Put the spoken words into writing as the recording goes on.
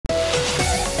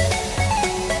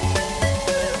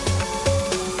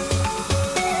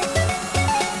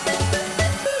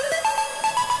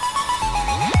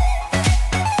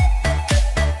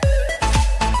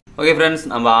Okay friends,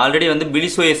 நம்ம already வந்து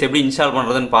பிலிஸ் OS எப்படி இன்ஸ்டால்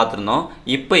பண்ணுறதுன்னு பார்த்துருந்தோம்.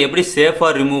 இப்போ எப்படி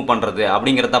சேஃபாக ரிமூவ் பண்ணுறது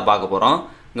அப்படிங்கிறத பார்க்க போகிறோம்.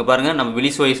 இங்கே பாருங்கள், நம்ம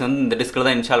பிலிஸ் ஓஎஸ் வந்து இந்த டிஸ்கில்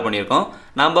தான் இன்ஸ்டால் பண்ணியிருக்கோம்.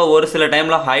 நம்ம ஒரு சில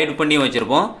டைமில் ஹைட் பண்ணி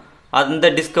வச்சுருப்போம். அந்த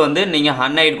டிஸ்க்கை வந்து நீங்கள்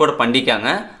அன்ஹைட் கூட பண்ணிக்காங்க.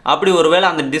 அப்படி ஒருவேளை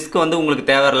அந்த டிஸ்க் வந்து உங்களுக்கு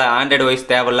தேவையில்லை, ஆண்ட்ராய்டு ஓஎஸ்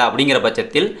தேவையில்லை அப்படிங்கிற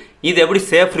பட்சத்தில் இது எப்படி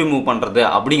சேஃப் ரிமூவ் பண்ணுறது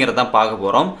அப்படிங்கிறதான் பார்க்க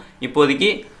போகிறோம். இப்போதைக்கு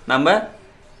நம்ம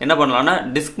என்ன பண்ணலாம்னா,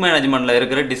 டிஸ்க் மேனேஜ்மெண்ட்டில்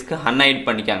இருக்கிற டிஸ்க்கு அன்ஹைட்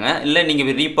பண்ணிக்காங்க. இல்லை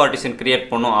நீங்கள் ரீபார்ட்டிஷன் க்ரியேட்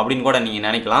பண்ணணும் அப்படின்னு கூட நீங்கள்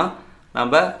நினைக்கலாம்.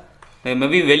 நம்ம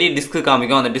மேபி வெளியே டிஸ்க்கு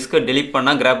காமிக்கும், அந்த டிஸ்க்கை டெலிட்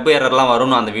பண்ணால் கிரப் எரர்லாம்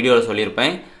வரும்னு அந்த வீடியோவில்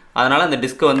சொல்லியிருப்பேன். அதனால் அந்த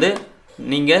டிஸ்க்கை வந்து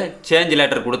நீங்கள் சேஞ்ச்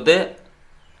லெட்டர் கொடுத்து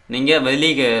நீங்கள்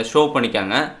வெளியே ஷோ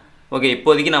பண்ணிக்காங்க. ஓகே,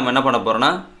 இப்போதைக்கு நம்ம என்ன பண்ண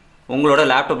போகிறோன்னா, உங்களோட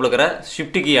லேப்டாப்பில் இருக்கிற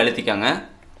shift key அழுத்திக்காங்க.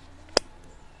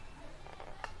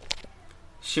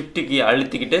 Shift key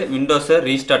அழுத்திக்கிட்டு விண்டோஸை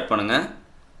restart பண்ணுங்கள்.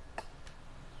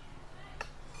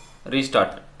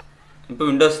 ரீஸ்டார்ட். இப்போ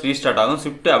விண்டோஸ் ரீஸ்டார்ட் ஆகும்.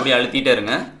 ஷிஃப்ட் அப்படியே அழுத்திட்டே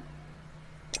இருங்க.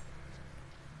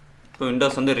 இப்போ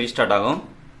விண்டோஸ் வந்து ரீஸ்டார்ட் ஆகும்.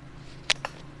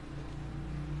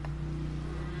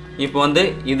 இப்போ வந்து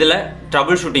இதில்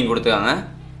ட்ரபிள் ஷூட்டிங் கொடுத்துக்காங்க.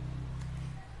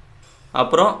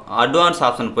 அப்புறம் அட்வான்ஸ்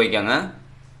ஆப்ஷன் போய்க்காங்க.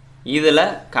 இதில்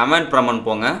கமாண்ட் ப்ராம்ப்ட்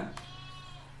போங்க.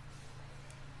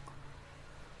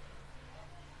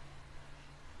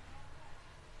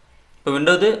 இப்போ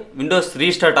விண்டோஸ்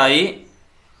ரீஸ்டார்ட் ஆகி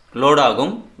லோட்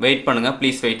ஆகும். வெயிட் பண்ணுங்கள்,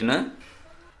 ப்ளீஸ் வெயிட்னு.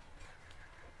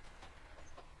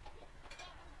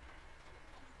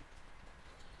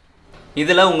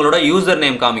 இதில் உங்களோட யூசர்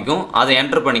நேம் காமிக்கும், அதை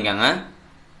என்டர் பண்ணிக்கோங்க.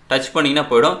 டச் பண்ணிங்கன்னா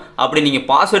போயிடும். அப்படி நீங்கள்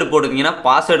பாஸ்வேர்டு போட்டுக்கிங்கன்னா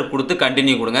பாஸ்வேர்டு கொடுத்து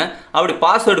கண்டினியூ கொடுங்க. அப்படி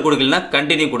பாஸ்வேர்டு கொடுக்கலன்னா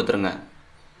கண்டினியூ கொடுத்துருங்க.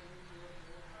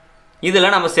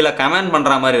 இதில் நம்ம சில கமெண்ட்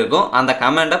பண்ணுற மாதிரி இருக்கும். அந்த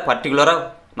கமெண்டை பர்டிகுலராக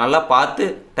நல்லா பார்த்து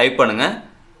டைப் பண்ணுங்கள்.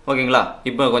 ஓகேங்களா?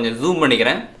 இப்போ கொஞ்சம் ஜூம்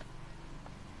பண்ணிக்கிறேன்.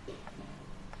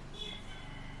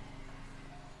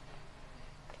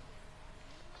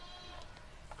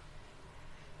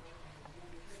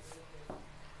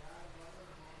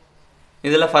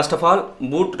 இதில் first of all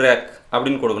boot rack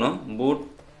அப்படின்னு கொடுக்கணும். பூட்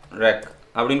ரேக்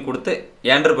அப்படின்னு கொடுத்து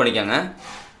என்டர் பண்ணிக்கோங்க.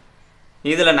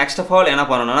 இதில் நெக்ஸ்ட் ஆஃப் ஆல் என்ன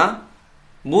பண்ணணும்னா,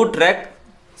 boot rack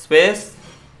space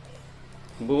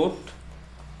boot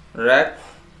rack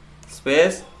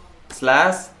space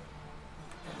slash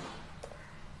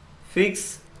fix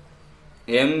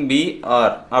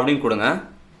MBR அப்படின்னு கொடுங்க.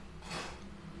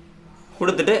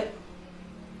 கொடுத்துட்டு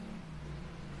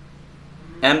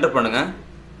என்டர் பண்ணுங்கள்.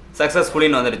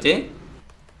 சக்ஸஸ்ஃபுல்லின்னு வந்துடுச்சு.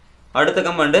 அடுத்த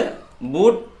command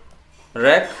boot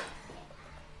rack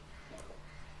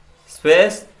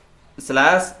space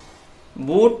slash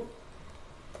boot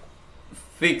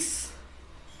fix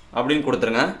அப்படின்னு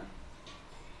கொடுத்துருங்க.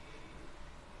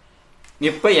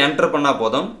 இப்போ என்டர் பண்ணால்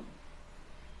போதும்.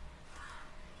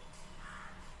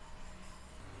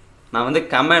 நான் வந்து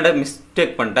கமாண்டை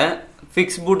மிஸ்டேக் பண்ணிட்டேன்.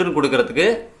 ஃபிக்ஸ் பூட்டுன்னு கொடுக்கறதுக்கு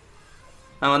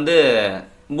நான் வந்து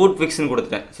பூட் ஃபிக்ஸ்ன்னு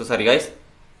கொடுத்துட்டேன். So sorry guys.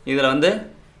 இதில் வந்து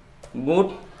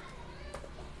boot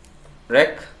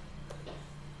ரெக்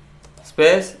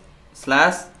space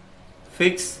slash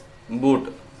fix boot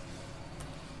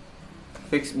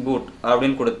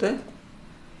அப்படின்னு கொடுத்து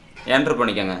என்டர்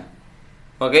பண்ணிக்கோங்க.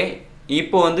 ஓகே,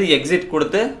 இப்போ வந்து எக்ஸிட்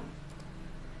கொடுத்து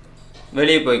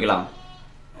வெளியே போய்க்கலாம்.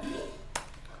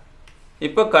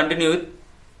 இப்போ கண்டினியூ வித்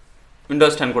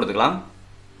விண்டோஸ் 10 கொடுத்துக்கலாம்.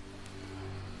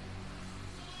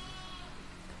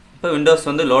 இப்போ விண்டோஸ்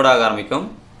வந்து லோட் ஆக ஆரம்பிக்கும்.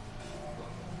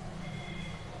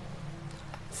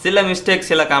 சில மிஸ்டேக்,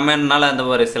 சில கமெண்ட்னால அந்த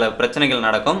ஒரு சில பிரச்சனைகள்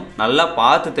நடக்கும். நல்லா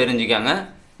பார்த்து தெரிஞ்சுக்காங்க.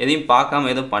 எதையும் பார்க்காம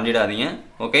எதுவும் பண்ணிடாதீங்க.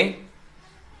 ஓகே,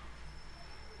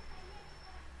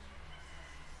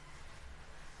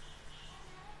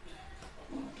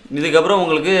 இதுக்கப்புறம்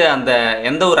உங்களுக்கு அந்த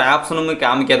எந்த ஒரு ஆப்ஷனுமே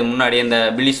காமிக்காது. முன்னாடி இந்த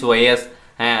பிலிஸ் ஓஎஸ்,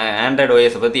 ஆண்ட்ராய்டு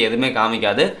ஓஎஸை பற்றி எதுவுமே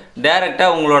காமிக்காது.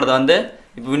 டைரெக்டாக உங்களோட வந்து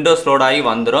இப்போ விண்டோஸ் லோட் ஆகி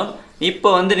வந்துடும். இப்போ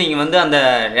வந்து நீங்கள் வந்து அந்த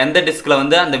எந்த டிஸ்கில்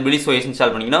வந்து அந்த பிலிஸ் ஓஎஸ்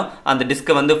இன்ஸ்டால் பண்ணிக்கணும், அந்த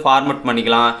டிஸ்கை வந்து ஃபார்மேட்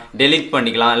பண்ணிக்கலாம், டெலிட்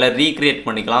பண்ணிக்கலாம், இல்லை ரீக்ரியேட்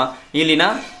பண்ணிக்கலாம். இல்லைன்னா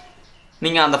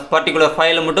நீங்கள் அந்த பர்டிகுலர்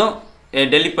ஃபைலை மட்டும்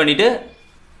டெலிட் பண்ணிவிட்டு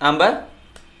நம்ம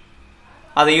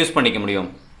அதை யூஸ் பண்ணிக்க முடியும்.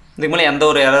 இதுக்கு மேலே எந்த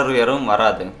ஒரு எரரும்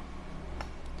வராது.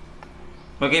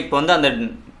 ஓகே, இப்போ வந்து அந்த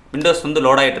விண்டோஸ் வந்து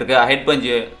லோட் ஆகிட்டுருக்கு. ஹைட்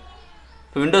பண்ணி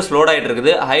இப்போ விண்டோஸ் லோட் ஆகிட்டு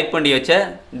இருக்குது. ஹைட் பண்ணி வச்ச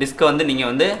டிஸ்கை வந்து நீங்கள்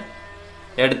வந்து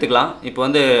எடுத்துக்கலாம். இப்போ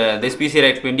வந்து திஸ் பிசி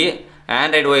ரைட் பண்ணி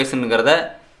ஆண்ட்ராய்டு ஓஎஸ்ங்கிறத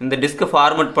இந்த டிஸ்கை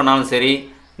ஃபார்மேட் பண்ணாலும் சரி,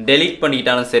 டெலீட்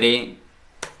பண்ணிக்கிட்டாலும் சரி,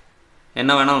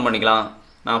 என்ன வேணாலும் பண்ணிக்கலாம்.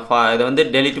 நான் இதை வந்து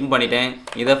டெலீட்டும் பண்ணிட்டேன்,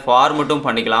 இதை ஃபார்மேட்டும்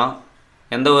பண்ணிக்கலாம்.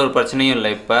 எந்த ஒரு பிரச்சனையும்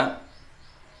இல்லை. இப்போ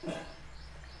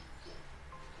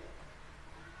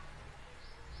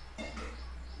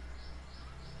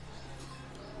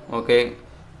ஓகே,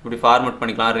 இப்படி ஃபார்மேட்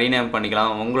பண்ணிக்கலாம், ரீநேம்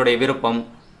பண்ணிக்கலாம், உங்களுடைய விருப்பம்.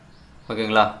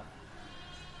 ஓகேங்களா?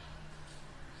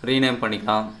 ரீநேம்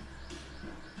பண்ணிக்கலாம்.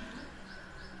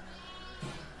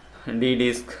 D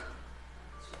disk.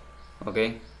 ஓகே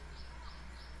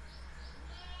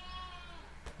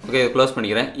ஓகே, இது க்ளோஸ்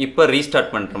பண்ணிக்கிறேன். இப்போ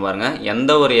ரீஸ்டார்ட் பண்ணுறேன் பாருங்கள்.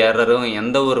 எந்த ஒரு எரரும்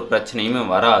எந்த ஒரு பிரச்சனையுமே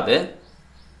வராது.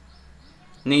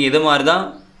 நீங்கள் இது மாதிரி தான்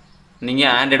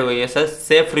நீங்கள் ஆண்ட்ராய்டு ஓஎஸை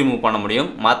சேஃப் ரிமூவ் பண்ண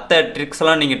முடியும். மற்ற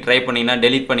ட்ரிக்ஸ்லாம் நீங்கள் ட்ரை பண்ணிங்கன்னா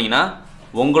டெலீட் பண்ணிங்கன்னா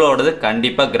உங்களோடது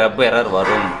கண்டிப்பாக கிரப் எரர்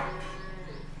வரும்.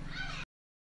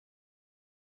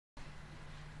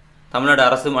 தமிழ்நாடு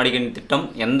அரசு மடிக்கணினி திட்டம்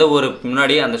எந்த ஒரு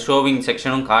முன்னாடி அந்த ஷோவிங்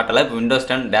செக்ஷனும் காட்டலை. இப்போ விண்டோஸ்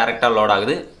 10 டேரெக்டாக லோட்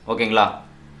ஆகுது. ஓகேங்களா?